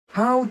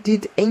How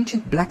did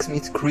ancient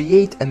blacksmiths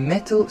create a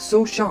metal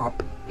so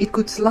sharp it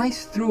could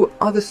slice through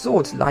other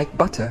swords like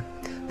butter?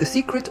 The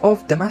secret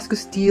of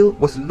Damascus Steel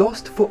was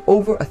lost for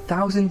over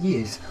 1,000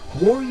 years.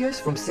 Warriors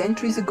from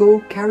centuries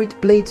ago carried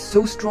blades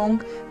so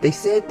strong they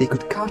said they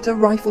could cut a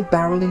rifle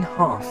barrel in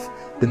half.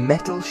 The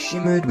metal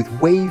shimmered with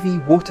wavy,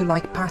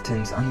 water-like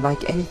patterns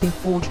unlike anything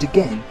forged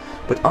again.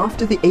 But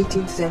after the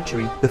 18th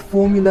century, the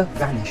formula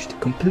vanished,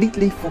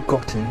 completely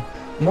forgotten.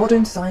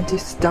 Modern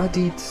scientists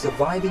studied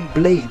surviving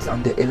blades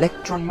under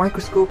electron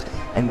microscopes,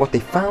 and what they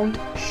found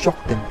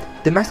shocked them.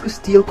 Damascus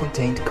steel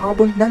contained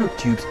carbon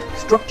nanotubes,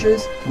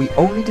 structures we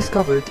only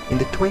discovered in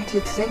the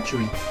 20th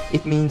century.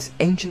 It means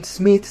ancient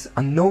smiths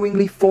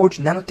unknowingly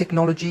forged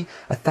nanotechnology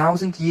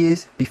 1,000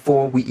 years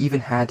before we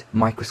even had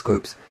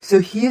microscopes. So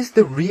here's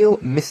the real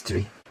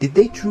mystery. Did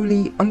they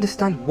truly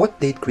understand what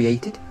they'd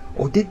created?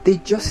 Or did they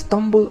just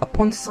stumble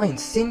upon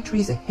science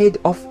centuries ahead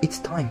of its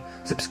time?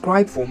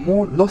 Subscribe for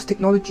more lost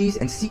technologies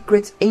and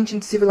secrets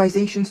ancient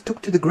civilizations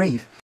took to the grave.